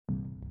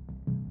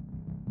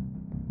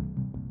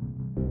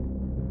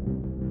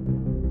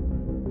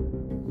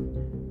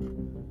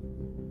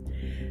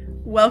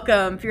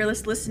Welcome,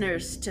 fearless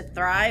listeners, to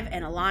Thrive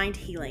and Aligned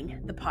Healing,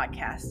 the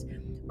podcast,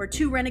 where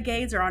two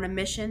renegades are on a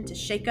mission to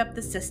shake up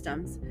the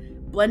systems,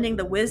 blending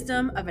the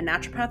wisdom of a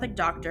naturopathic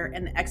doctor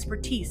and the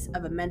expertise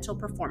of a mental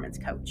performance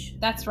coach.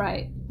 That's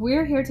right.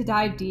 We're here to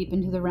dive deep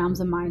into the realms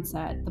of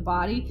mindset, the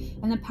body,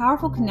 and the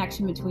powerful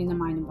connection between the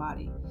mind and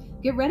body.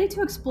 Get ready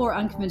to explore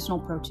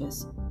unconventional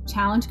approaches,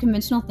 challenge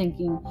conventional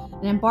thinking,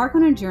 and embark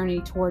on a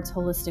journey towards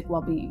holistic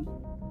well-being.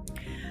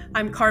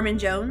 I'm Carmen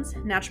Jones,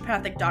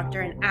 naturopathic doctor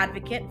and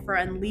advocate for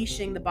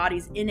unleashing the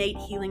body's innate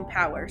healing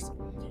powers.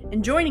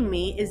 And joining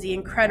me is the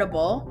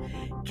incredible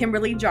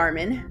Kimberly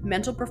Jarman,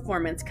 mental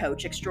performance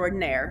coach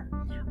extraordinaire,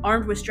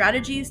 armed with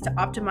strategies to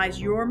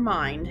optimize your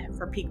mind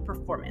for peak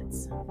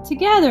performance.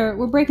 Together,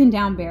 we're breaking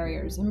down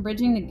barriers and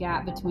bridging the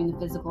gap between the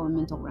physical and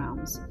mental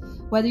realms.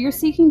 Whether you're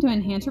seeking to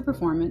enhance your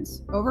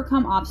performance,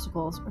 overcome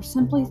obstacles, or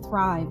simply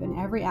thrive in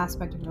every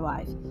aspect of your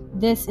life,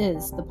 this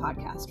is the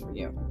podcast for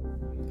you.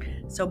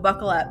 So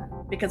buckle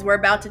up, because we're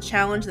about to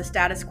challenge the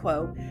status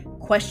quo,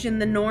 question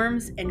the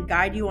norms, and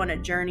guide you on a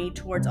journey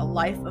towards a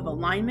life of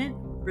alignment,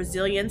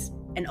 resilience,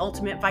 and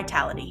ultimate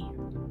vitality.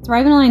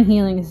 Thrive and Aligned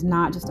Healing is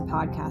not just a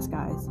podcast,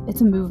 guys. It's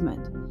a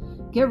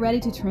movement. Get ready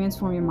to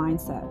transform your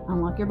mindset,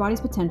 unlock your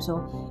body's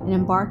potential, and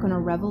embark on a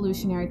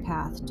revolutionary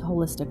path to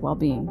holistic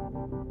well-being.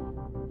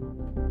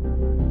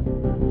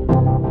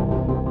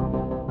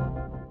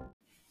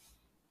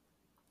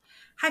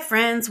 Hi,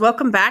 friends.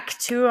 Welcome back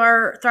to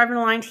our Thrive and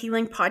Aligned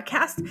Healing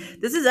podcast.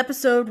 This is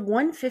episode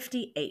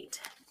 158.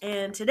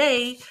 And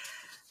today,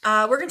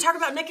 we're going to talk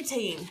about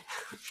nicotine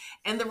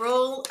and the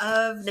role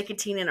of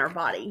nicotine in our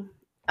body.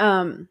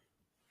 I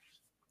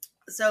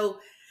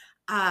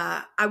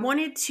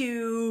wanted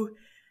to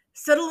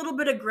set a little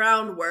bit of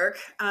groundwork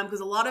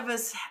because a lot of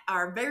us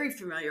are very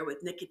familiar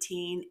with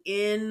nicotine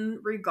in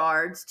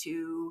regards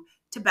to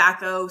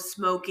tobacco,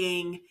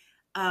 smoking,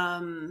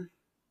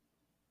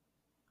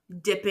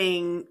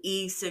 dipping,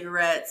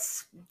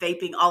 e-cigarettes,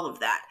 vaping, all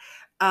of that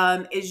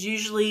is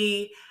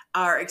usually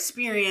our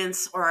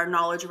experience or our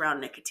knowledge around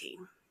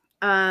nicotine.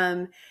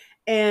 And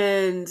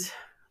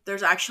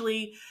there's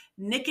actually,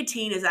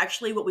 nicotine is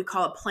actually what we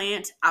call a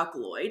plant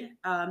alkaloid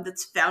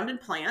that's found in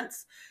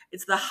plants.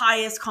 It's the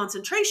highest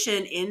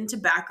concentration in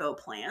tobacco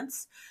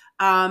plants.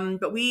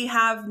 But we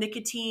have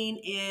nicotine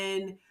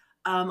in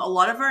a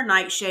lot of our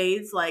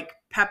nightshades like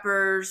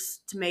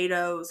peppers,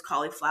 tomatoes,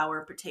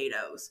 cauliflower,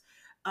 potatoes.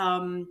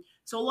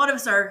 So a lot of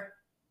us are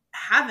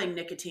having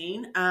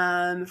nicotine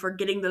for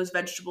getting those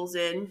vegetables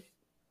in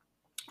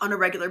on a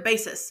regular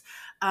basis,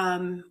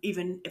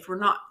 even if we're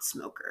not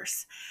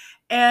smokers.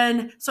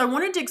 And so I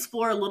wanted to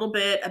explore a little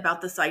bit about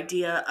this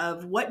idea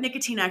of what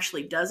nicotine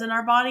actually does in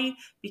our body,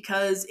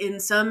 because in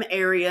some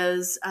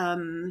areas,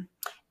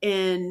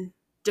 in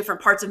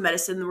different parts of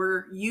medicine,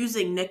 we're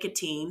using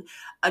nicotine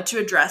to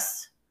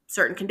address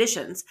certain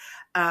conditions.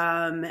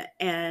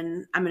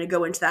 And I'm going to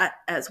go into that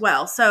as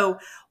well. So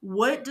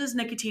what does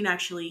nicotine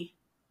actually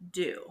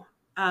do?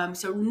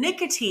 So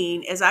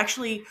nicotine is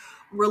actually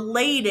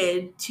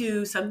related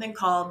to something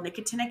called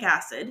nicotinic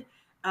acid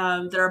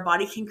that our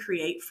body can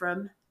create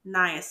from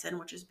niacin,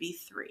 which is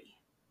B3.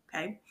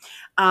 Okay.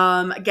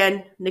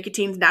 Again,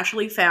 nicotine is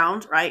naturally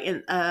found, right,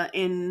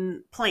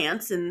 in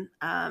plants in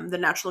the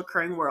natural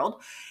occurring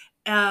world.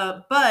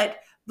 But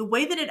the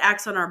way that it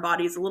acts on our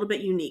body is a little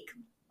bit unique,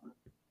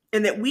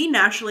 in that we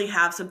naturally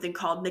have something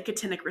called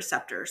nicotinic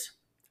receptors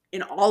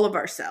in all of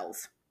our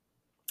cells.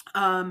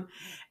 And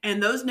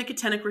those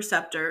nicotinic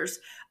receptors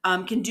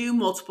can do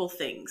multiple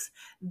things.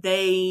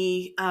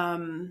 Those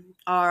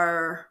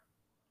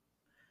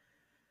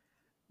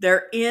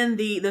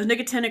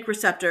nicotinic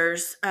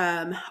receptors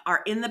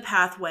are in the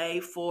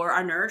pathway for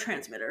our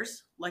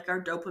neurotransmitters, like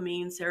our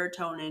dopamine,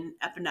 serotonin,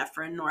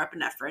 epinephrine,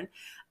 norepinephrine,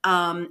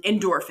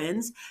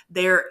 endorphins.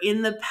 They're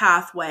in the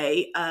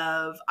pathway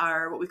of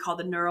what we call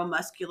the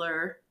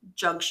neuromuscular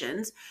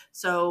junctions.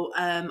 So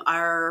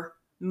our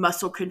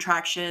muscle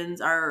contractions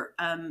are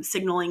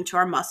signaling to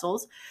our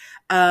muscles.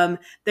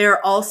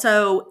 They're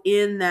also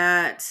in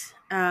that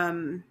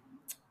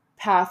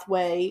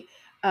pathway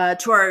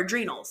to our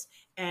adrenals,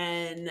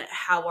 and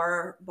how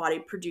our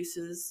body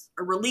releases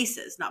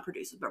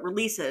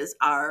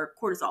our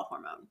cortisol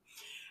hormone.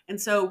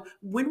 And so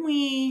when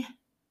we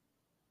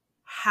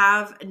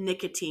have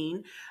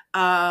nicotine,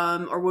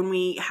 or when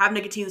we have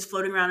nicotine that's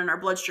floating around in our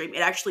bloodstream, it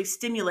actually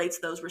stimulates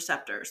those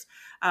receptors.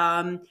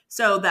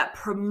 So that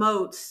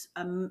promotes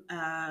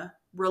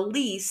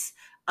release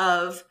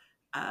of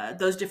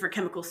those different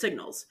chemical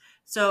signals.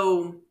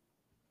 So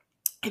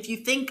if you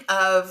think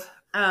of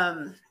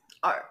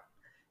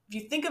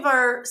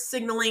our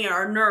signaling and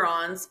our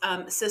neurons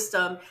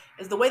system,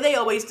 is the way they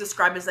always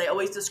describe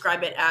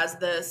it as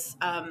this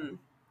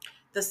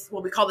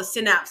what we call the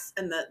synapse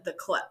and the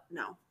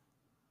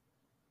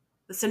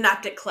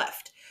synaptic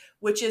cleft,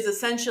 which is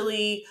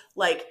essentially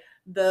like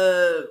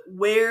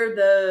where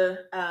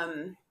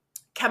the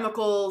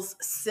chemicals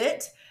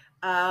sit,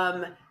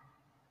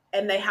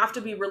 and they have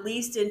to be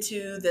released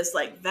into this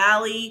like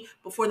valley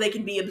before they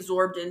can be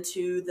absorbed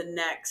into the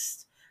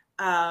next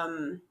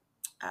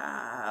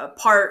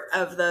part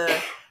of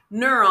the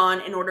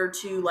neuron in order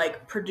to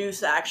like produce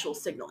the actual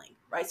signaling,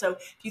 right? So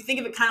if you think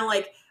of it kind of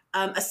like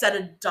a set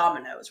of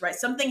dominoes, right?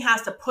 Something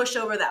has to push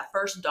over that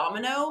first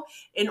domino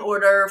in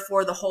order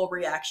for the whole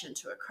reaction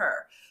to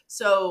occur.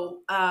 So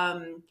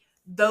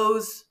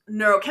those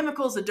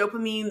neurochemicals, the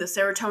dopamine, the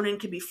serotonin,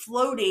 can be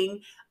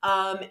floating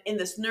in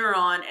this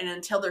neuron, and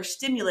until they're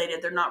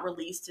stimulated, they're not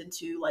released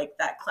into like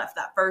that cleft.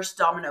 That first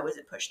domino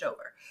isn't pushed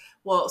over.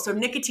 Well, so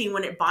nicotine,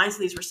 when it binds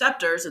to these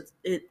receptors,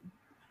 it's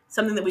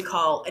something that we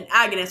call an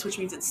agonist, which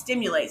means it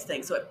stimulates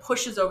things. So it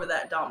pushes over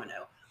that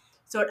domino.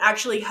 So it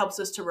actually helps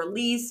us to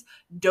release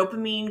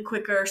dopamine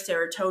quicker,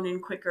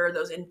 serotonin quicker,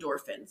 those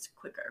endorphins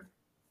quicker.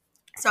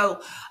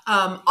 So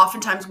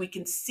oftentimes we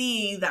can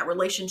see that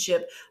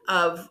relationship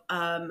of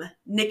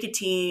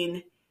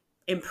nicotine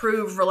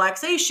improve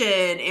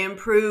relaxation,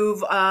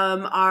 improve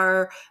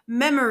our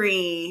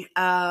memory,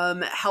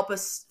 help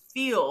us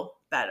feel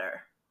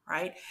better,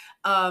 right?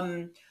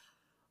 Um,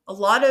 a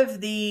lot of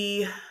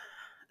the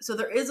so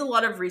there is a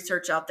lot of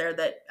research out there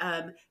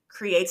that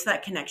creates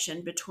that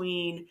connection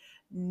between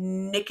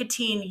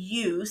nicotine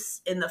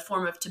use in the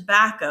form of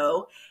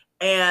tobacco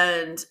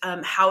and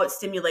how it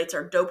stimulates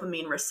our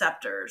dopamine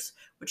receptors,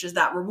 which is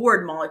that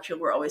reward molecule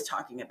we're always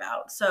talking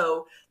about.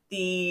 So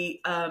the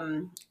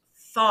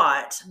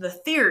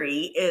the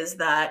theory is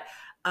that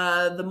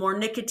the more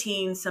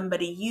nicotine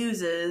somebody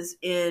uses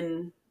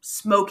in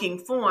smoking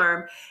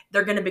form,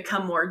 they're going to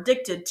become more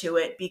addicted to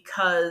it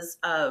because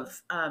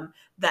of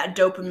that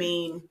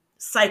dopamine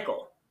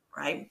cycle,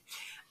 right?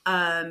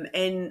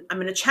 And I'm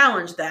going to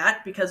challenge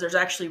that because there's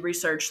actually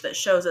research that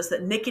shows us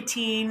that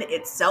nicotine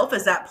itself,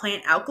 as that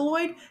plant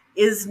alkaloid,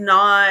 is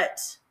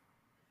not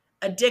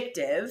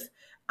addictive.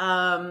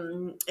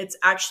 It's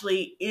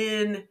actually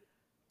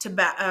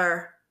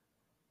tobacco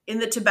in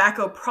the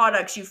tobacco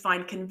products you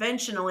find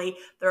conventionally.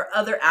 There are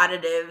other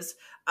additives,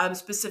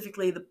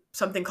 specifically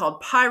something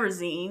called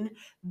pyrazine,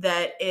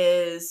 that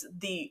is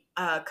the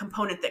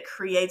component that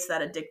creates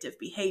that addictive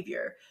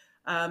behavior.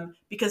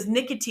 Because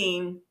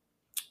nicotine,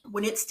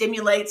 when it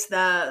stimulates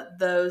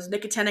those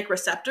nicotinic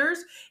receptors,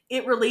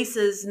 it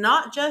releases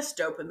not just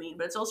dopamine,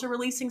 but it's also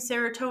releasing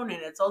serotonin.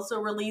 It's also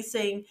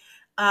releasing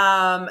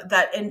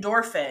that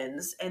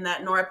endorphins and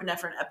that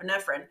norepinephrine,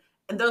 epinephrine,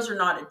 and those are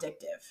not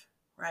addictive,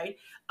 right?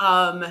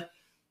 Um,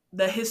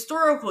 the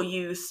historical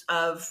use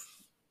of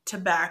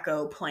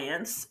tobacco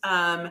plants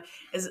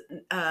is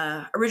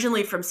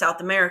originally from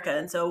South America,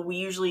 and so we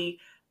usually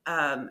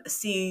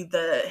see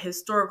the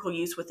historical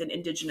use within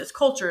indigenous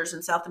cultures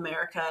in South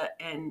America,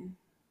 and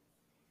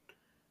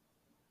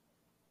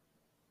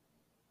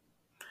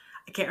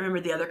I can't remember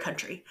the other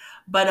country,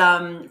 but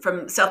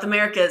from South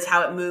America is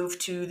how it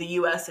moved to the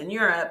U.S. and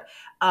Europe,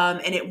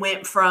 and it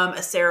went from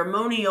a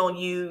ceremonial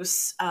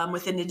use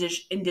within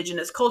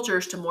indigenous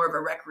cultures to more of a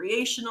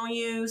recreational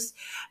use,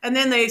 and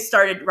then they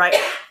started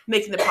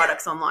making the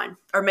products online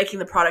or making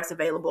the products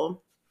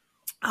available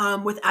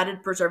with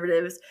added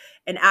preservatives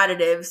and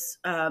additives,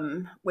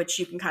 which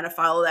you can kind of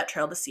follow that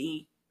trail to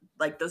see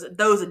like those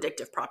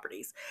addictive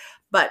properties,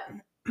 but.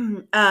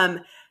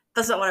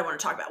 That's not what I want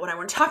to talk about. What I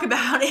want to talk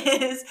about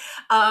is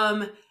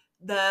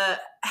the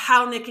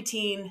how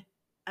nicotine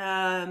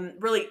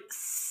really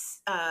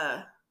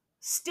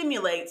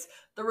stimulates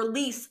the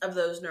release of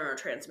those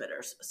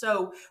neurotransmitters.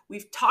 So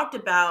we've talked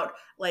about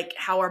like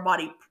how our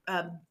body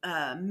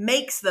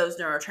makes those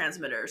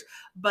neurotransmitters,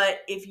 but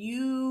if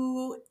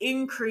you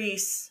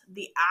increase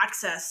the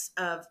access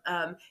of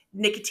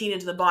nicotine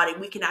into the body,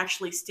 we can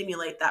actually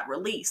stimulate that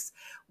release.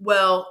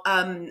 Well,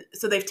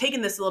 so they've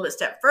taken this a little bit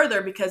step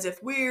further, because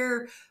if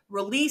we're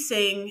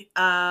releasing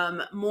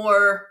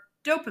more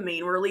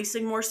dopamine, we're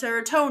releasing more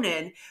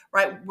serotonin,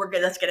 right?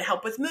 That's going to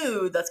help with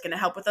mood. That's going to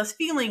help with us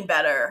feeling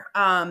better.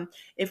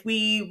 If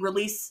we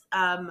release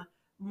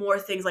more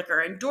things like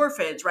our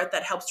endorphins, right,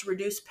 that helps to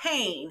reduce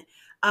pain.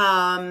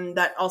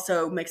 That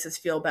also makes us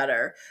feel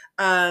better.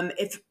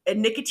 If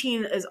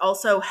nicotine is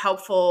also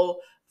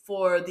helpful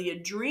for the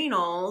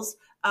adrenals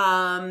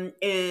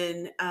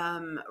in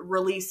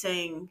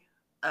releasing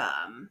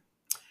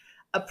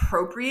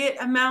appropriate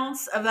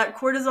amounts of that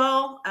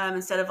cortisol,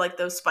 instead of like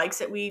those spikes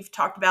that we've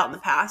talked about in the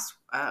past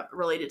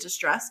related to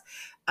stress,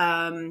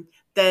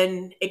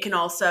 then it can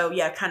also,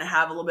 kind of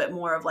have a little bit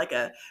more of like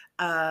a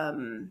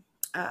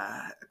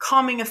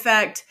calming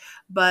effect,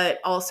 but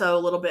also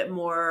a little bit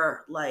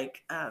more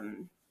like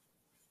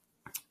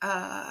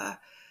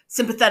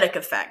sympathetic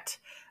effect.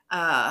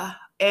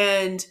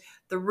 And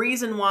the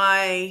reason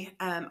why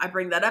I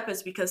bring that up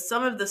is because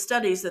some of the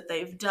studies that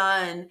they've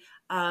done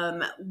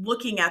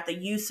looking at the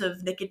use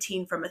of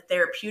nicotine from a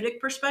therapeutic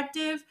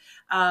perspective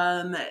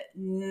has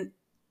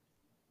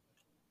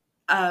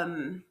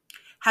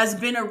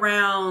been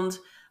around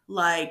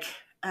like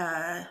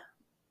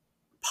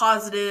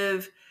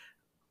positive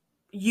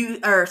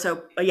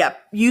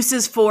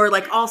uses for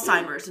like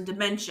Alzheimer's and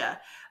dementia.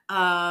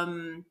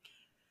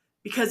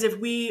 Because if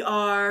we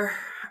are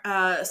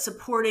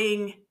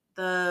supporting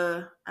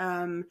the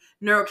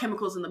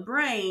neurochemicals in the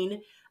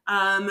brain,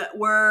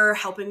 we're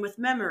helping with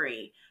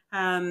memory.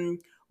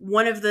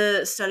 One of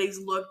the studies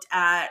looked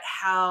at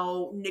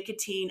how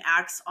nicotine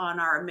acts on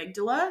our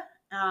amygdala,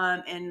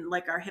 and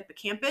like our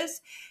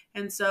hippocampus.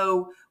 And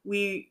so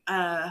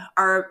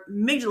our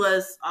amygdala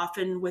is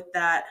often with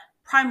that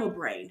primal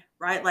brain,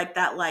 right? Like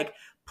that, like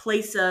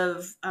place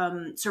of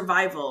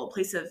survival,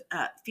 place of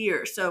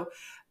fear. So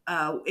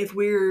if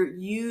we're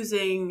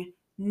using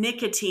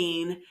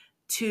nicotine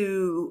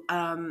to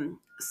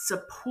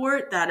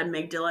support that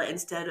amygdala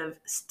instead of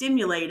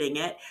stimulating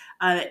it,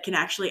 it can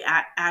actually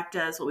act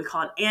as what we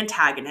call an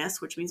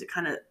antagonist, which means it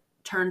kind of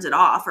turns it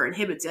off or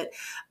inhibits it.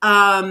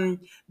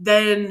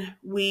 Then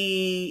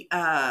we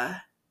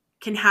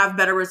can have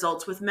better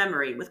results with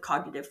memory, with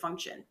cognitive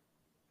function.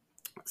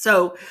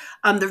 So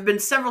there have been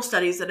several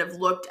studies that have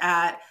looked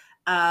at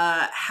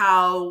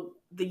how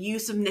the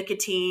use of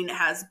nicotine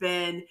has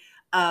been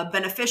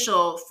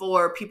beneficial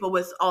for people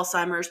with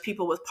Alzheimer's,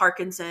 people with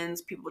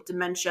Parkinson's, people with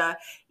dementia,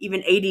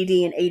 even ADD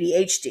and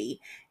ADHD.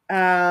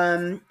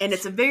 And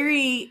it's a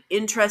very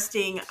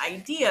interesting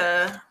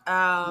idea,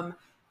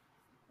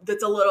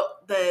 that's a little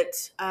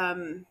that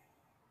I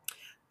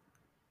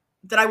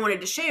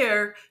wanted to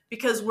share,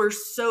 because we're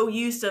so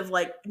used of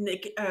like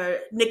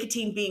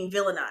nicotine being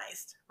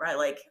villainized, right?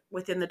 Like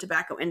within the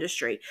tobacco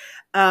industry.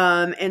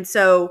 And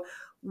so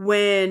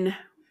when,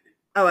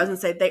 oh, I was gonna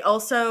say, they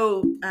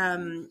also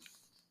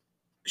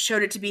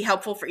showed it to be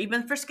helpful for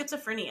even for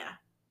schizophrenia,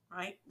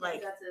 right?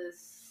 Like that's a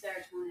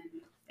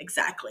serotonin.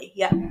 Exactly.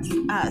 Yeah.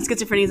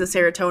 Schizophrenia is a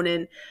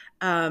serotonin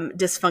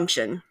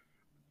dysfunction.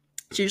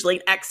 It's usually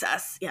an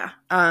excess, yeah,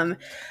 of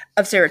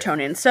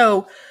serotonin.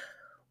 So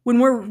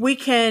when we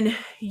can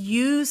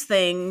use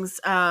things,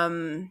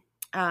 and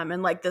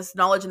like this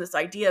knowledge and this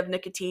idea of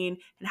nicotine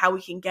and how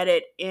we can get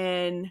it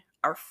in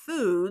our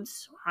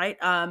foods, right,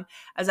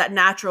 as that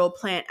natural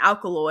plant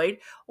alkaloid,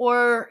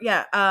 or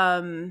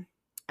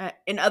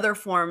in other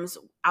forms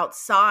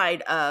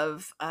outside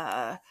of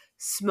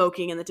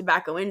smoking and the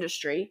tobacco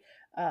industry,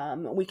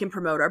 we can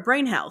promote our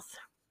brain health.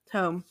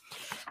 So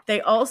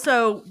they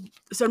also,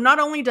 so not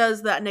only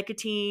does that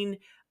nicotine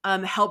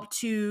help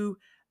to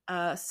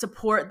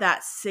support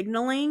that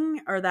signaling,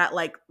 or that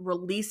like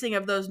releasing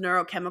of those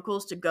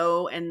neurochemicals to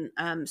go and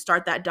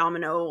start that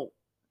domino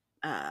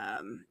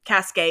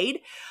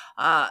cascade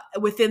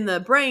within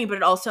the brain, but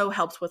it also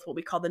helps with what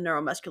we call the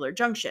neuromuscular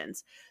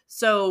junctions.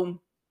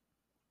 So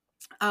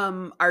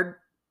our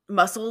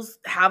muscles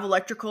have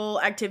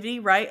electrical activity,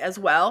 right, as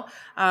well.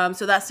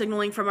 So that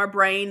signaling from our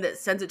brain that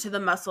sends it to the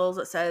muscles,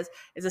 that says,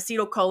 is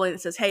acetylcholine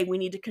that says, hey, we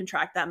need to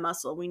contract that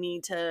muscle, we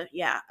need to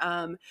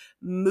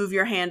move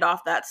your hand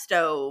off that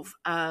stove.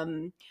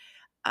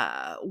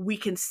 We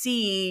can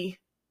see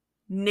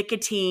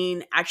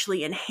nicotine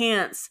actually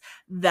enhance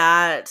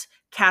that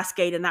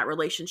cascade and that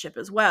relationship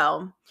as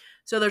well.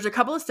 So there's a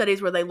couple of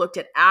studies where they looked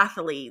at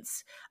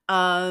athletes,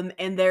 and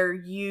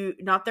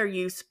not their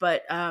use,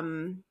 but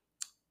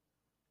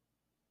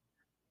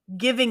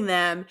giving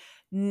them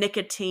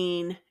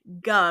nicotine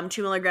gum,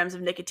 2 milligrams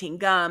of nicotine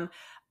gum,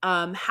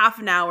 half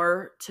an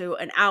hour to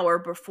an hour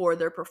before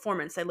their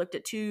performance. They looked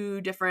at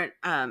two different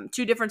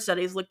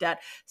studies, looked at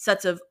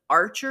sets of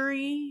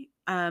archery,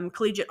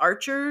 collegiate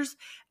archers,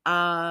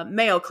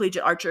 male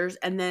collegiate archers,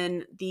 and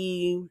then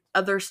the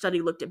other study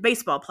looked at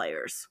baseball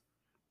players,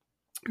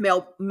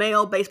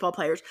 male baseball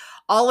players.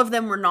 All of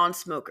them were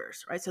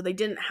non-smokers, right? So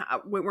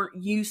we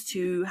weren't used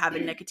to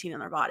having nicotine in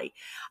their body.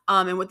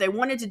 And what they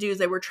wanted to do is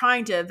they were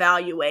trying to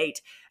evaluate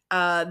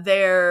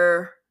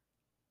their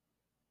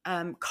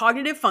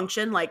cognitive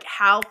function, like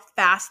how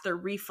fast their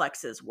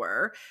reflexes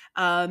were,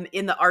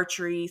 in the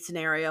archery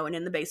scenario and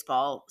in the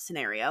baseball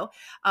scenario.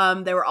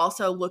 They were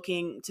also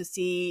looking to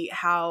see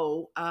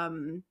how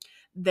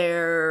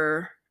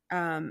their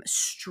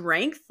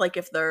strength, like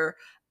if their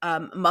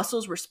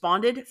muscles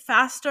responded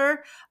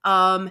faster.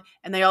 And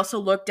they also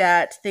looked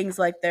at things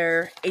like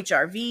their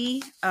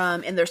HRV,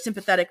 and their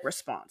sympathetic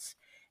response.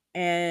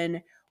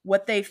 And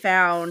what they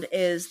found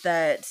is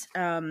that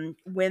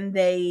when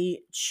they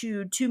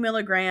chewed 2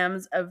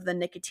 milligrams of the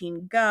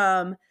nicotine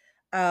gum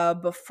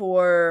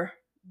before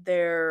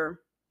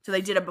so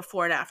they did a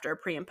before and after,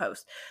 pre and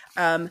post,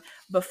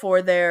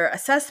 before their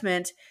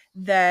assessment,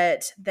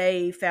 that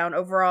they found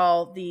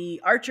overall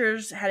the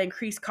archers had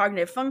increased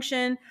cognitive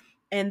function,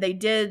 and they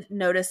did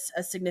notice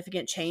a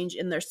significant change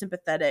in their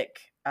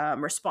sympathetic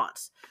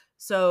response.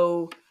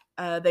 So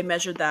they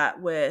measured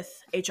that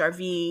with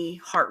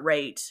HRV, heart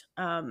rate,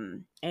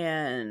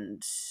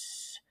 and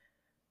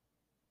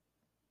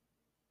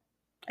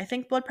I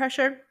think blood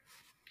pressure.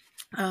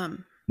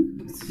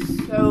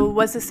 So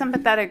was the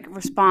sympathetic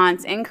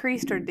response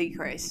increased or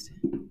decreased?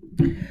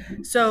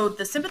 So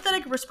the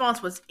sympathetic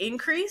response was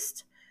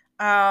increased,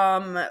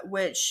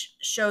 which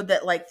showed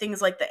that like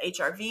things like the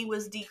HRV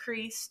was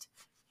decreased.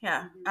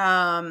 Yeah.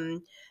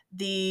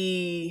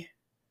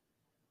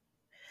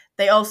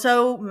 They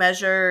also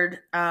measured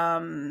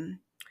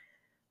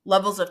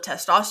levels of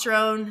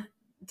testosterone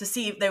to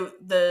see if they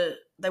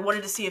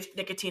wanted to see if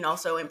nicotine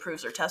also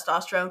improves their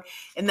testosterone.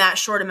 In that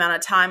short amount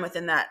of time,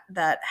 within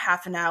that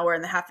half an hour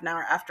and the half an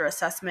hour after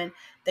assessment,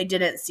 they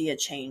didn't see a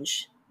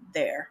change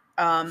there.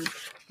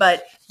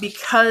 But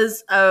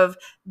because of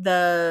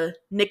the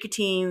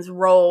nicotine's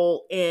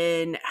role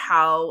in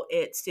how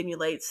it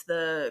stimulates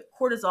the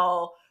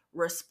cortisol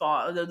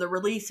response, the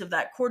release of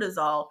that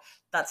cortisol,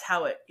 that's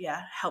how it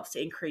helps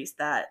to increase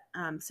that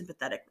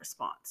sympathetic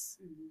response.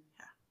 Mm-hmm.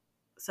 Yeah.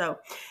 So,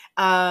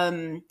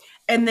 and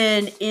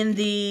then in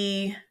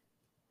the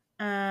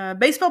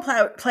baseball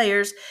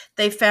players,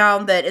 they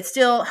found that it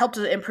still helped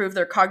to improve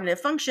their cognitive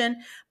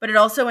function, but it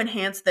also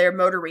enhanced their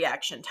motor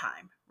reaction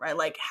time, right?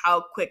 Like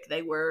how quick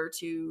they were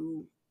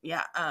to,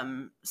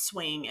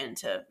 swing and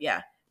to,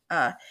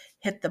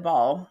 hit the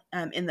ball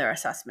in their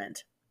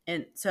assessment.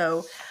 And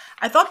so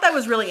I thought that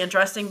was really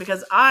interesting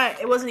because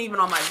it wasn't even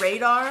on my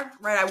radar,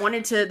 right?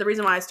 The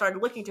reason why I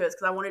started looking to it is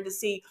because I wanted to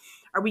see,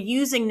 are we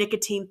using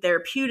nicotine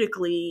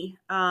therapeutically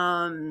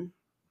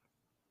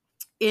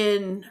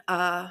in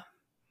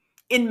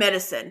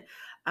medicine,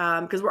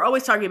 because we're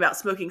always talking about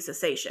smoking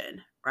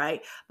cessation,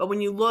 right? But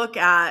when you look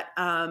at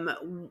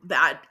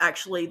that,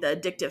 actually the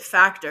addictive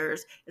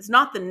factors, it's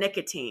not the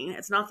nicotine,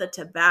 it's not the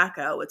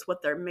tobacco, it's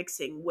what they're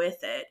mixing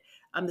with it,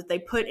 that they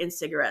put in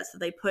cigarettes, that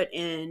they put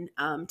in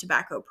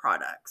tobacco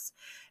products.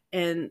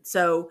 And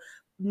so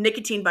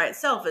nicotine by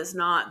itself is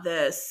not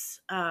this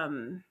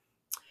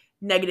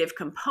negative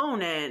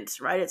component,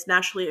 right? It's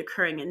naturally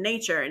occurring in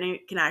nature, and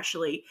it can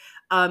actually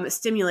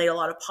stimulate a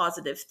lot of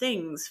positive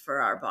things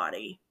for our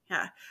body.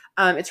 Yeah.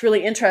 It's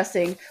really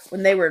interesting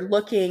when they were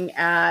looking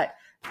at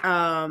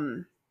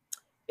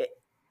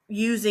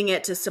using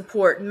it to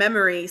support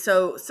memory.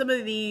 So some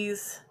of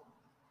these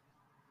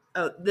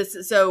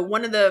so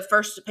one of the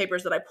first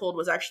papers that I pulled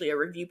was actually a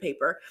review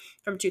paper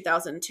from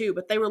 2002,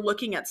 but they were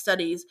looking at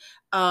studies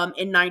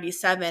in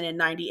 97 and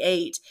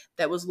 98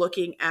 that was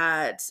looking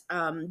at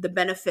the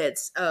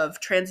benefits of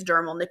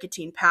transdermal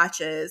nicotine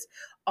patches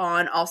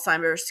on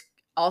Alzheimer's,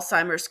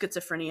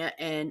 schizophrenia,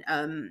 and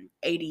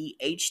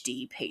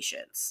ADHD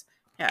patients.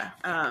 Yeah.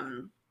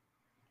 And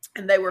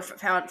they were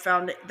found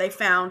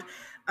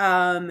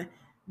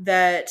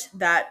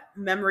that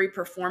memory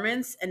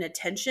performance and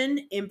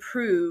attention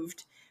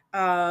improved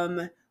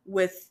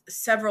with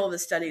several of the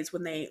studies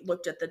when they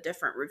looked at the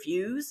different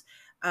reviews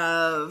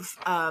of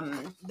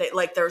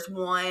there's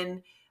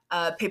one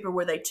paper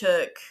where they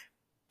took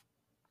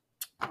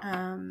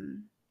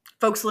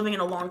folks living in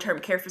a long-term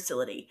care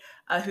facility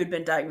who'd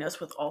been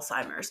diagnosed with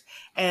Alzheimer's,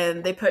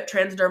 and they put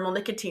transdermal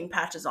nicotine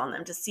patches on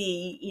them to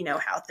see,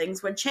 how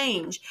things would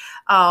change.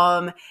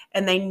 And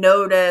they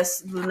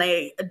noticed when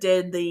they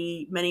did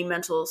the many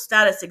mental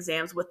status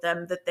exams with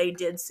them that they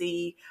did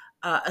see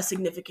a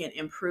significant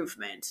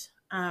improvement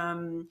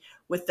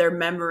with their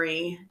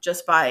memory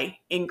just by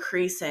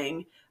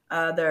increasing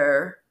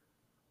their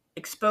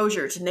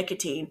exposure to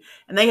nicotine,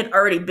 and they had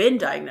already been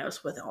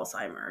diagnosed with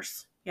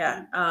Alzheimer's.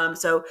 Yeah.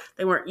 So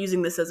they weren't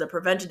using this as a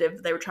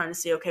preventative. They were trying to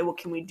see, okay, well,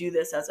 can we do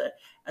this as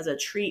a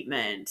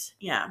treatment?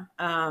 Yeah.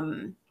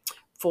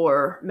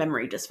 For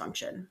memory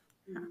dysfunction.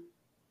 Yeah.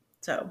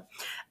 So,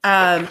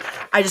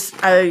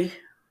 I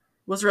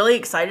was really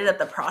excited at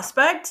the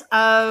prospect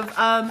of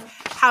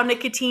how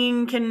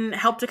nicotine can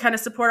help to kind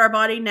of support our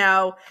body.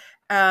 Now,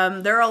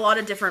 there are a lot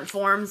of different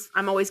forms.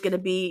 I'm always going to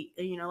be,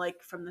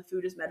 like from the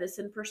food as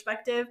medicine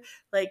perspective,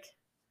 like,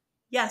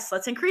 yes,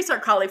 let's increase our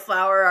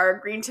cauliflower, our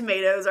green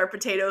tomatoes, our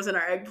potatoes, and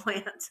our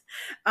eggplant.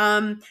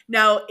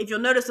 Now, if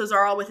you'll notice, those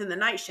are all within the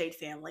nightshade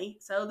family.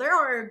 So there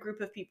are a group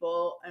of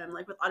people,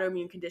 like with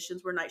autoimmune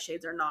conditions, where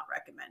nightshades are not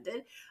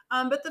recommended.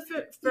 But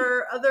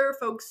for other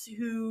folks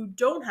who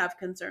don't have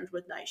concerns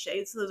with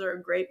nightshades, those are a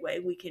great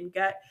way we can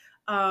get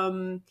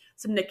some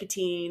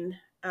nicotine,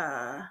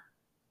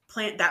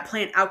 plant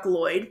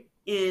alkaloid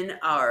in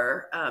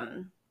our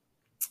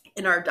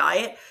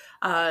diet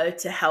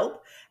to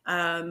help.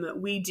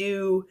 We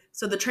do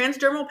so the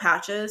transdermal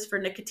patches for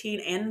nicotine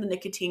and the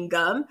nicotine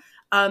gum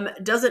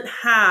doesn't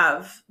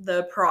have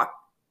the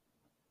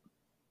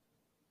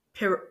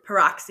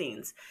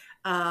pyroxines.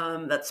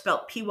 That's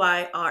spelled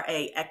Pyraxine.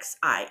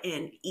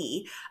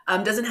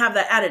 Doesn't have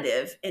that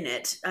additive in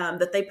it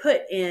that they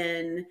put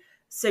in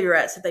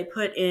cigarettes, that they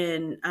put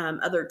in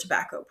other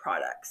tobacco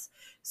products.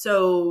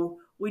 So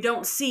we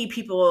don't see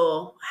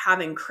people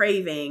having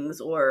cravings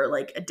or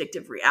like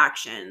addictive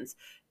reactions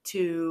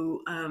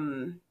to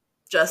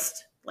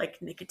just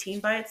like nicotine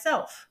by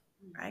itself,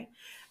 right?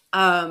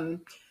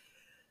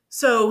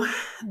 So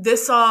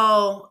this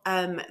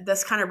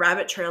this kind of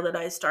rabbit trail that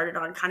I started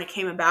on kind of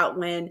came about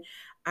when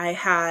I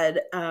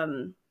had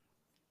one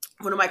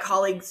of my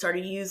colleagues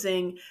started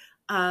using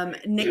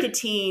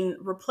nicotine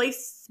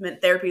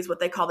replacement therapies, what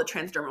they call the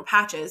transdermal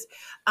patches,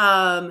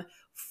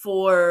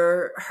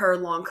 for her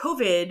long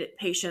COVID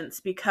patients,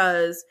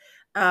 because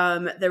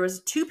there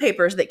was 2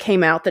 papers that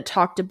came out that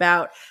talked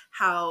about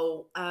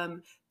how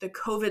the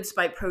COVID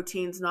spike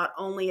proteins not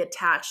only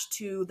attach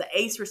to the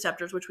ACE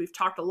receptors, which we've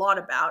talked a lot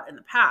about in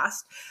the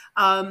past,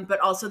 but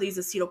also these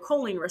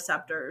acetylcholine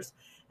receptors.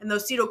 And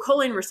those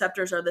acetylcholine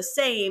receptors are the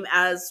same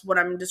as what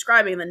I'm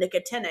describing, the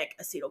nicotinic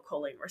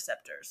acetylcholine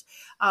receptors.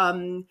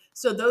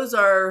 So those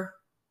are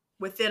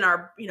within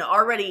our,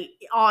 already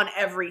on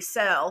every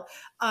cell.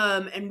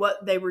 And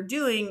what they were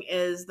doing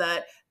is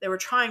that they were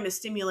trying to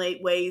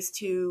stimulate ways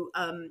to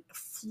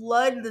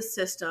flood the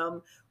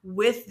system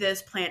with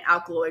this plant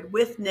alkaloid,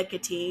 with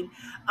nicotine,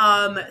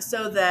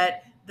 so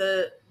that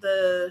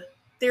the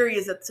theory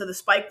is that so the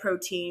spike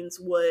proteins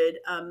would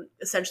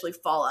essentially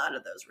fall out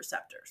of those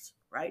receptors,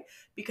 right?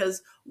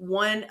 Because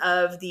one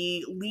of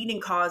the leading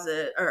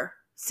causes or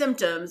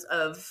symptoms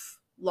of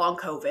long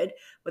COVID,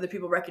 whether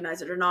people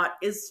recognize it or not,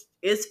 is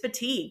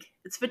fatigue.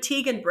 It's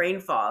fatigue and brain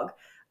fog.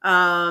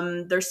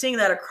 They're seeing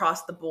that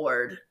across the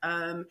board.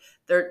 Like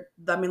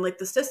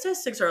the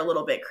statistics are a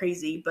little bit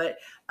crazy, but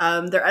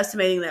they're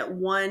estimating that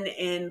 1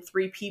 in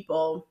 3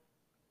 people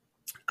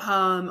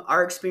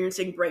are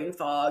experiencing brain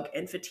fog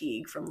and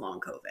fatigue from long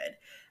COVID.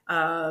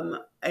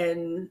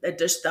 And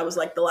that was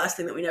like the last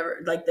thing that we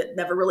never, like, that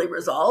never really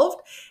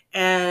resolved.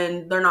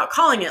 And they're not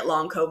calling it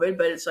long COVID,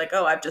 but it's like,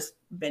 oh, I've just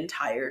been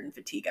tired and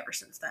fatigued ever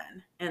since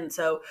then. And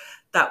so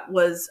that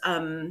was,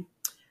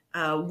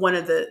 one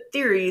of the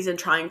theories in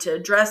trying to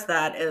address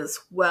that is,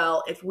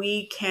 well, if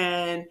we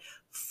can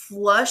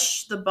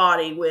flush the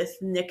body with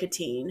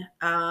nicotine,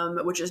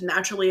 which is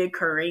naturally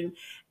occurring,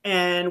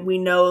 and we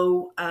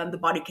know the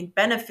body can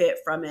benefit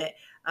from it,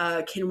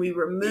 can we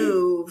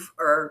remove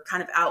or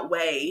kind of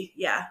outweigh,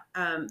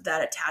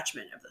 that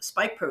attachment of the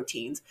spike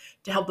proteins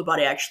to help the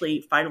body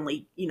actually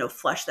finally,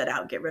 flush that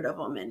out, get rid of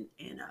them, and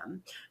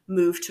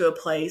move to a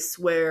place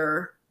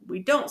where we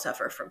don't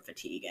suffer from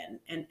fatigue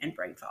and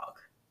brain fog.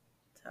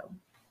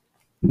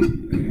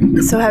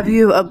 So have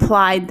you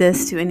applied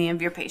this to any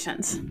of your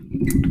patients?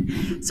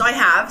 So I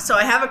have. So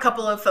I have a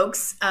couple of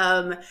folks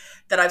that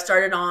I've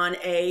started on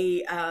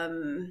a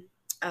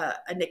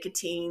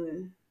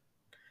nicotine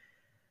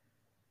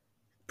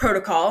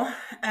protocol.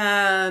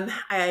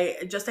 I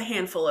just a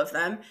handful of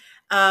them,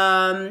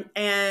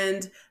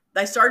 and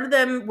I started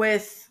them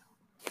with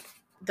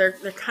they're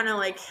kind of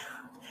like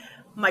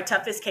my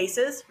toughest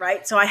cases,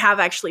 right? So I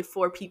have actually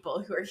 4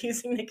 people who are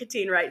using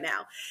nicotine right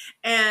now,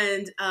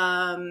 and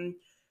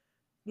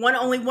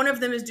only one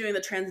of them is doing the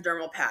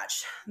transdermal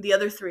patch. The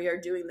other 3 are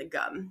doing the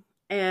gum,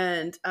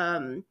 and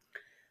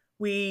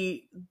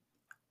we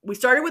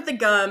started with the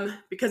gum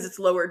because it's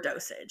lower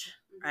dosage,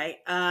 right?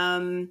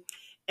 And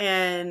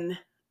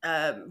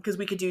because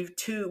we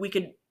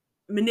could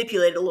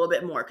manipulate it a little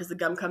bit more because the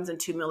gum comes in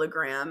 2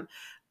 milligram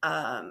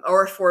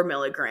or 4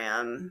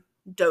 milligram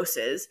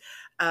doses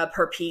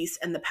per piece,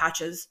 and the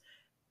patches,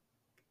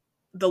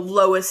 the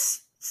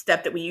lowest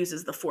step that we use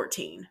is the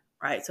 14,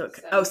 right? So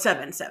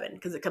seven,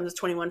 because it comes as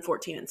 21,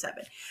 14, and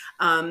 7.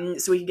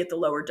 So we can get the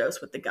lower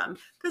dose with the gum.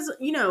 Because,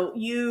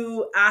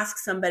 you ask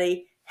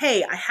somebody,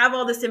 hey, I have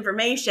all this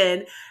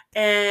information,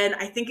 and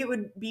I think it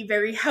would be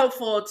very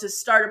helpful to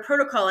start a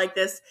protocol like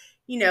this,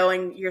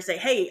 and you're saying,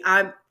 hey,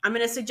 I'm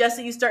going to suggest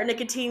that you start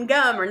nicotine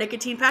gum or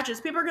nicotine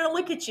patches. People are going to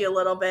look at you a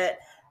little bit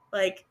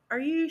like, are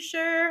you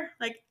sure?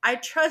 Like, I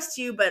trust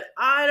you, but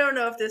I don't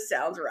know if this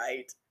sounds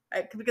right.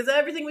 Right? Because of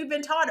everything we've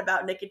been taught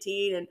about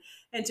nicotine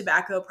and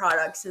tobacco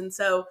products. And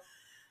so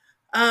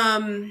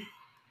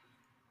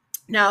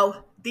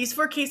now these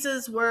 4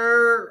 cases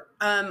were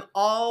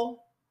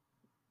all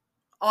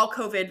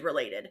COVID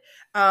related.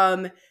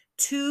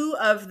 2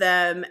 of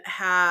them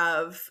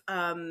have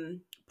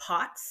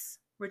POTS,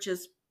 which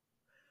is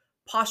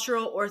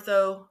postural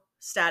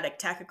orthostatic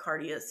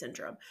tachycardia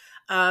syndrome.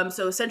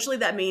 So essentially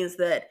that means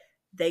that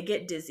they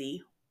get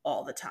dizzy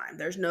all the time.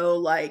 There's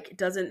no, it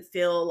doesn't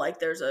feel like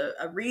there's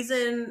a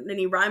reason,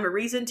 any rhyme or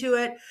reason to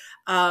it.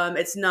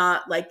 It's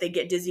not like they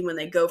get dizzy when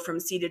they go from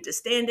seated to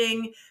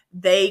standing.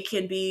 They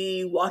can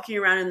be walking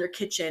around in their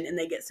kitchen and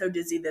they get so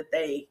dizzy that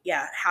they,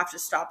 have to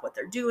stop what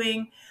they're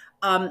doing.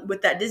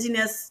 With that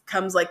dizziness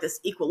comes like this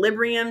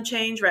equilibrium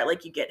change, right?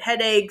 Like you get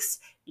headaches,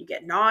 you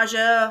get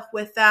nausea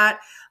with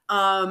that.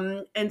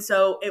 And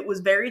so it was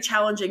very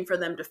challenging for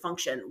them to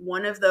function.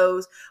 One of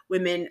those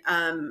women,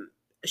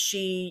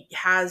 she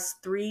has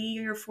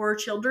 3 or 4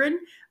 children.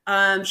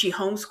 She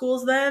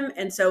homeschools them.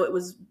 And so it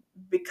was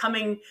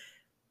becoming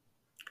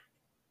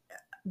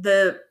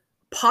the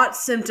pot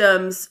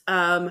symptoms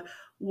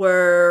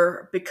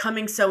were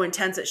becoming so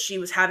intense that she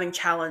was having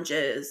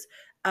challenges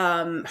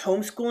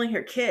homeschooling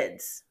her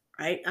kids,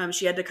 right?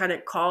 She had to kind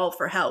of call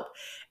for help.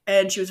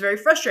 And she was very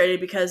frustrated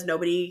because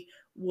nobody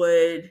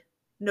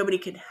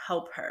could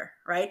help her,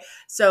 right?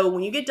 So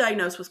when you get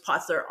diagnosed with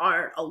POTS, there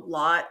aren't a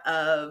lot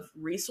of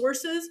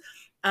resources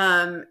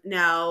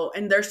now,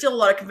 and there's still a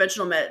lot of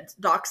conventional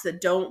docs that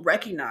don't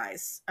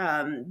recognize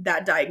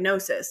that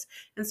diagnosis.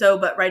 And so,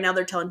 but right now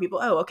they're telling people,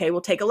 oh, okay,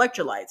 we'll take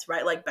electrolytes,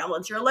 right? Like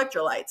balance your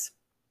electrolytes.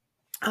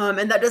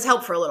 And that does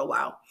help for a little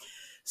while.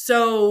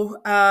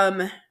 So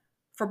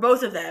for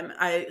both of them,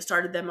 I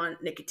started them on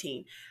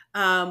nicotine.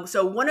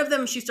 So one of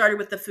them, she started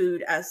with the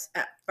food at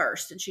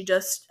first, and she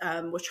just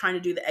was trying to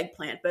do the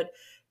eggplant. But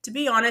to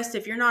be honest,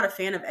 if you're not a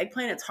fan of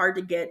eggplant, it's hard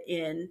to get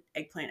in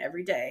eggplant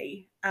every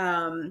day.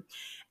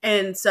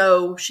 And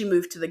so she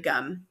moved to the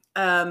gum.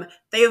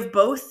 They have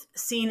both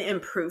seen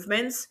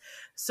improvements.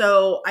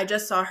 So I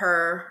just saw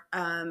her,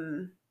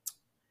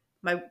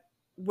 my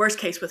worst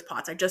case with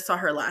POTS. I just saw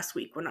her last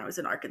week when I was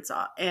in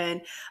Arkansas,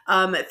 and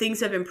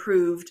things have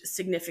improved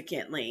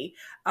significantly.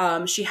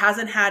 She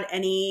hasn't had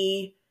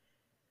any.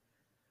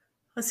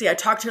 Let's see. I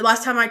talked to her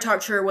last time. I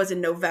talked to her was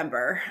in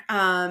November,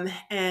 and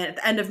at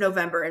the end of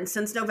November, and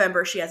since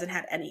November, she hasn't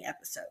had any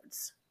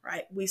episodes.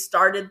 Right? We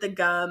started the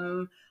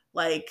gum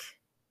like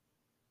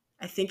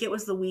I think it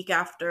was the week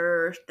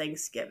after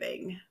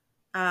Thanksgiving.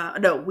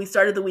 No, we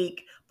started the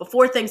week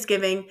before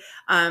Thanksgiving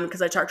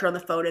because I talked to her on the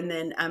phone, and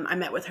then I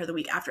met with her the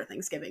week after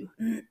Thanksgiving,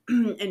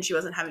 and she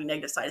wasn't having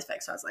negative side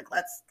effects. So I was like,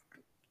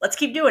 let's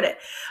keep doing it.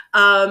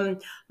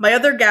 My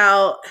other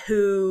gal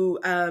who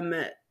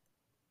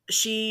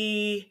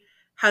she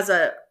has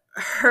a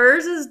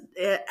hers is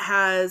it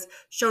has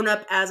shown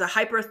up as a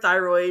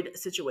hyperthyroid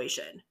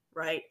situation,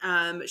 right?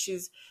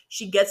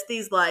 She gets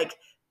these like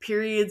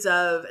periods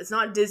of, it's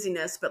not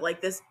dizziness, but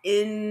like this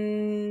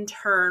internal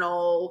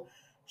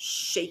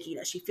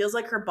shakiness. She feels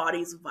like her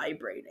body's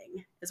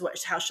vibrating is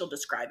what how she'll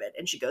describe it.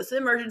 And she goes to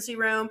the emergency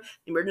room.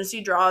 The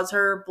emergency draws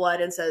her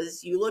blood and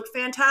says, "You look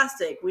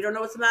fantastic. We don't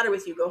know what's the matter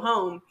with you. Go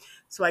home."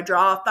 So I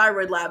draw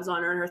thyroid labs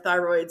on her, and her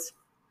thyroid's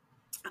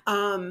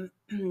um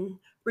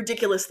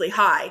ridiculously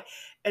high.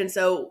 And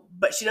so,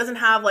 but she doesn't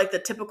have like the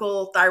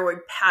typical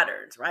thyroid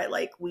patterns, right?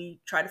 Like we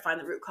try to find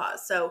the root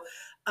cause. So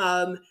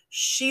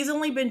she's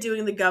only been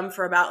doing the gum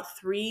for about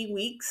 3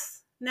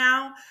 weeks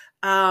now.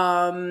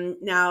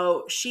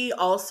 Now she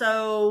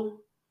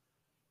also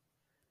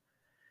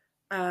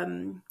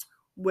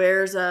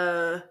wears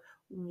a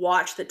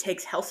watch that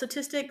takes health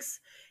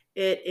statistics.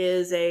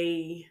 It's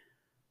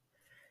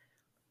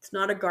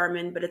not a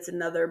Garmin, but it's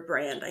another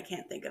brand. I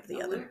can't think of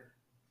the other.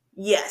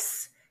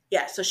 Yes.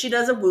 Yeah. So she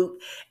does a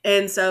Whoop.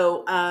 And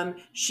so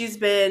she's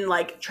been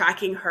like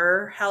tracking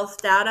her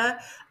health data.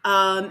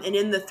 And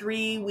in the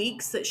 3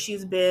 weeks that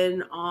she's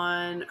been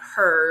on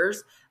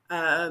hers,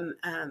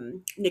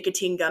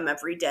 nicotine gum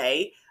every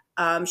day,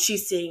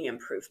 she's seeing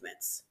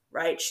improvements,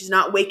 right? She's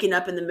not waking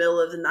up in the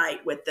middle of the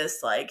night with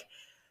this like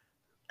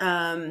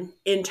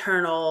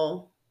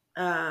internal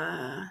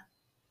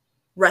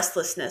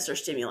restlessness or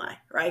stimuli,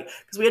 right?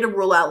 Because we had to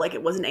rule out like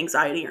it wasn't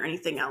anxiety or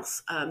anything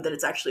else, that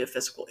it's actually a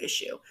physical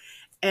issue.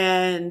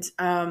 And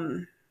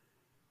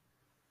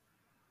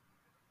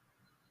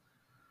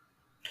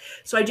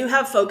so I do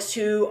have folks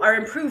who are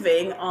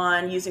improving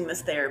on using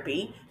this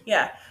therapy.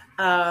 Yeah.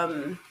 I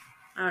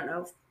don't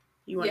know if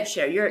you want to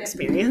share your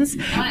experience.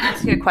 I want to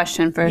ask you a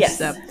question first.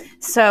 Yes.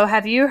 So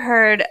have you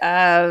heard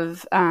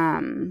of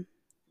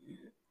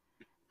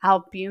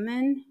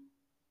albumin?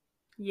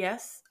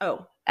 Yes.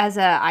 Oh. As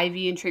a IV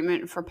in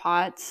treatment for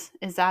POTS?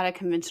 Is that a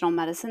conventional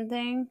medicine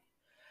thing?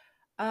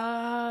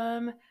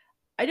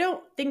 I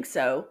don't think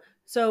so.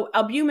 So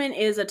albumin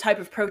is a type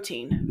of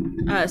protein.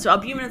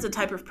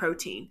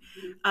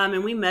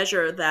 And we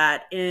measure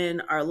that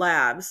in our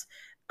labs.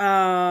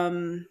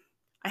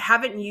 I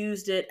haven't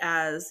used it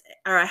as,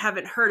 or I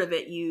haven't heard of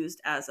it used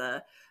as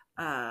a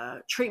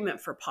treatment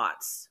for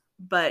POTS,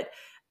 but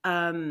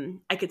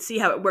I could see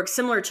how it works.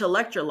 Similar to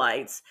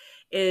electrolytes,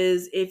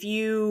 is if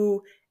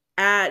you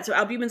add, so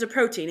albumin's a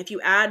protein. If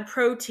you add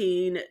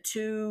protein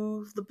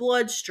to the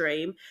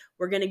bloodstream,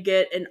 we're going to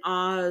get an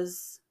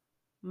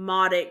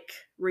osmotic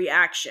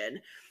reaction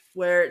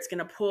where it's going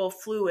to pull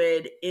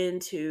fluid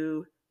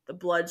into the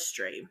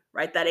bloodstream,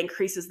 right? That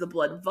increases the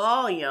blood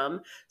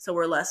volume, so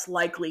we're less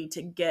likely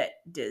to get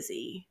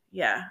dizzy,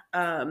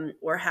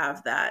 or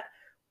have that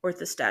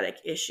orthostatic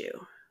issue.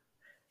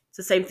 It's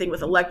the same thing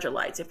with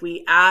electrolytes. If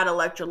we add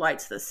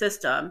electrolytes to the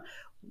system,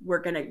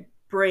 we're going to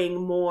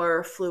bring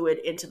more fluid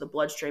into the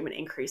bloodstream and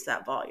increase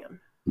that volume.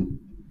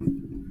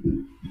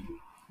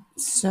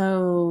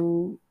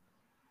 So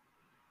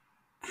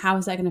how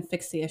is that going to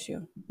fix the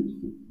issue?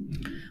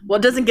 Well,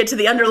 it doesn't get to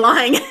the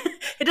underlying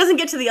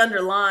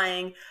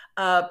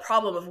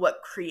problem of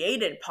what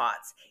created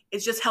POTS.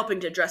 It's just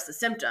helping to address the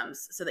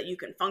symptoms so that you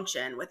can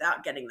function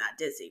without getting that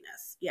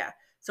dizziness. Yeah.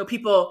 So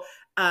people,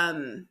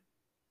 so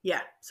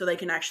they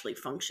can actually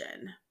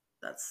function.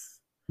 That's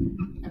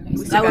okay.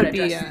 So that would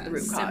be a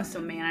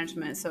symptom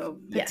management. So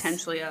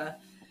potentially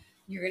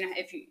you're gonna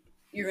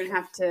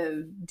have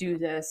to do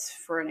this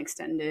for an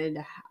extended,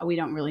 we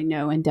don't really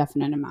know,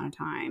 indefinite amount of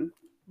time.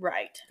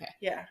 Right. Okay.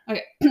 Yeah.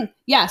 Okay.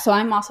 Yeah. So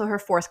I'm also her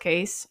fourth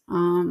case.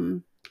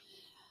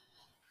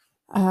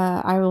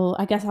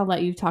 I guess I'll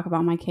let you talk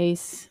about my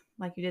case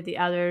like you did the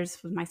others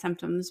with my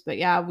symptoms. But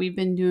yeah, we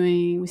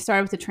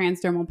started with the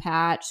transdermal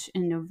patch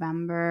in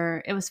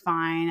November. It was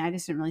fine. I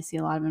just didn't really see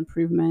a lot of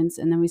improvements.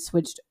 And then we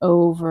switched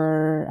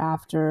over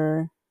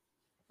after,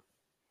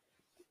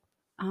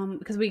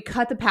 because we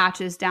cut the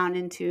patches down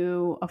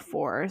into a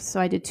fourth. So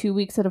I did 2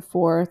 weeks at a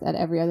fourth at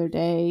every other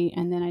day.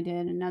 And then I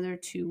did another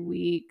 2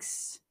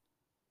 weeks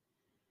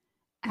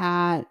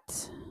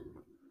at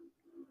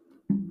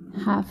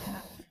half.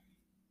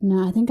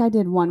 No, I think I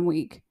did 1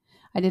 week.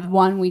 I did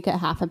 1 week at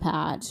half a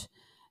patch.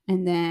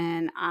 And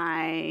then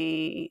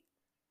I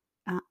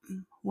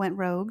went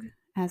rogue,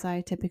 as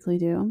I typically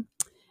do.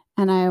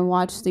 And I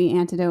watched the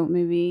Antidote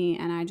movie,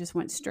 and I just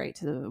went straight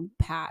to the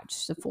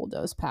patch, the full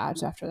dose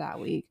patch after that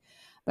week.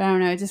 But I don't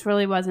know. It just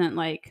really wasn't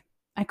like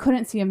I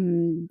couldn't see a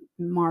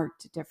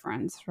marked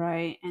difference,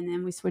 right? And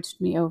then we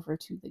switched me over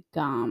to the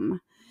gum,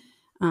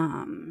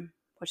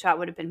 which that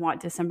would have been what,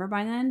 December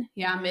by then?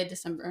 Yeah,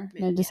 mid-December.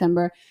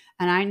 Mid-December.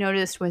 And I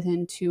noticed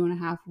within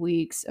 2.5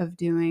 weeks of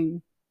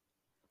doing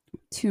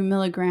 2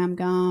 milligram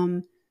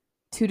gum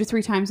 2 to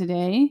 3 times a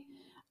day,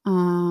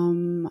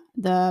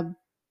 the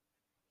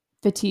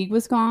fatigue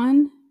was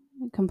gone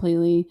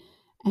completely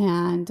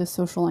and the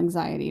social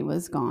anxiety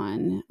was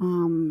gone.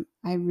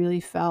 I really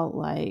felt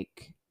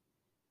like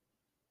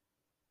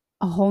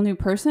a whole new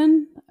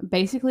person.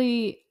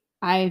 Basically,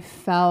 I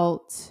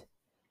felt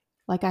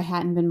like I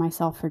hadn't been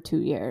myself for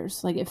 2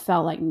 years. Like it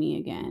felt like me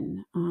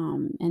again.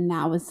 And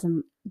that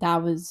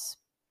was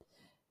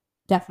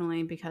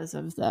definitely because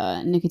of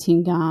the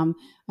nicotine gum.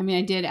 I mean,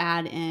 I did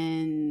add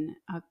in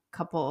a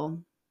couple,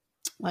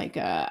 like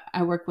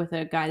I work with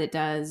a guy that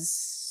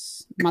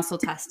does muscle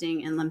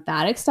testing and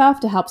lymphatic stuff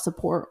to help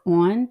support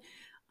on.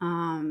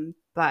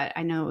 But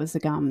I know it was the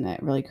gum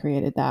that really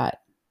created that,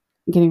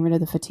 getting rid of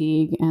the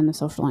fatigue and the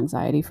social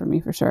anxiety for me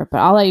for sure. But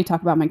I'll let you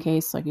talk about my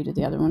case like you did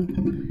the other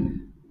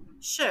one.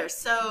 Sure.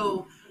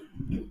 So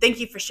thank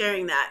you for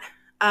sharing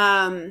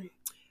that.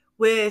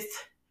 With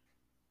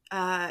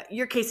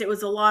your case, it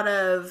was a lot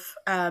of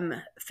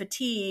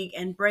fatigue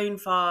and brain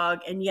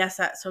fog, and yes,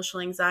 that social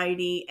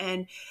anxiety.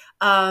 And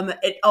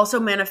it also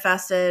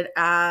manifested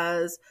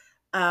as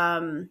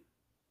the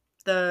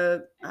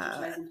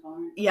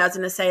yeah, I was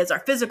going to say, as our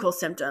physical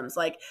symptoms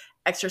like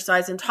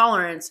exercise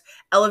intolerance,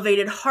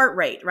 elevated heart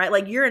rate, right?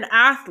 Like you're an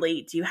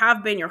athlete, you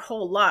have been your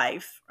whole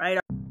life, right?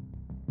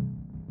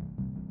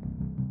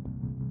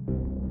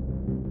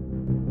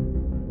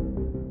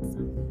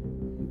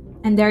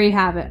 And there you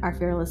have it, our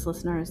fearless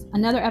listeners.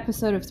 Another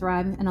episode of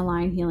Thrive and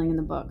Align Healing in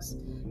the books.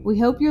 We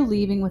hope you're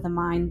leaving with a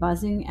mind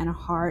buzzing and a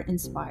heart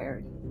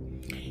inspired.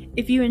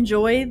 If you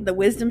enjoyed the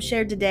wisdom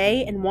shared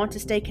today and want to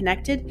stay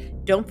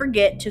connected, don't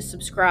forget to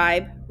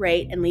subscribe,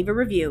 rate, and leave a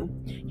review.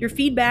 Your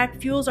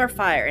feedback fuels our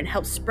fire and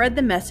helps spread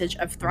the message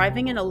of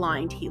thriving and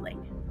aligned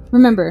healing.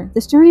 Remember,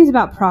 this journey is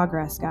about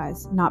progress,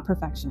 guys, not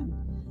perfection.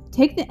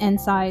 Take the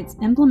insights,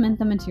 implement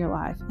them into your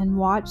life, and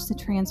watch the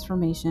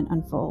transformation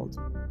unfold.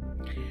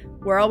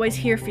 We're always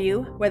here for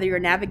you, whether you're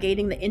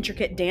navigating the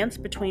intricate dance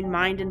between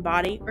mind and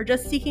body or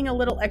just seeking a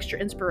little extra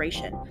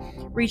inspiration.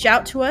 Reach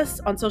out to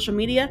us on social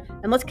media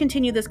and let's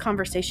continue this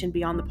conversation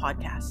beyond the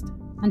podcast.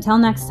 Until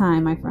next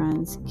time, my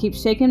friends, keep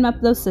shaking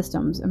up those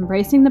systems,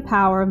 embracing the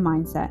power of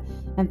mindset,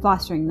 and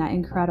fostering that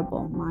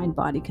incredible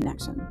mind-body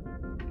connection.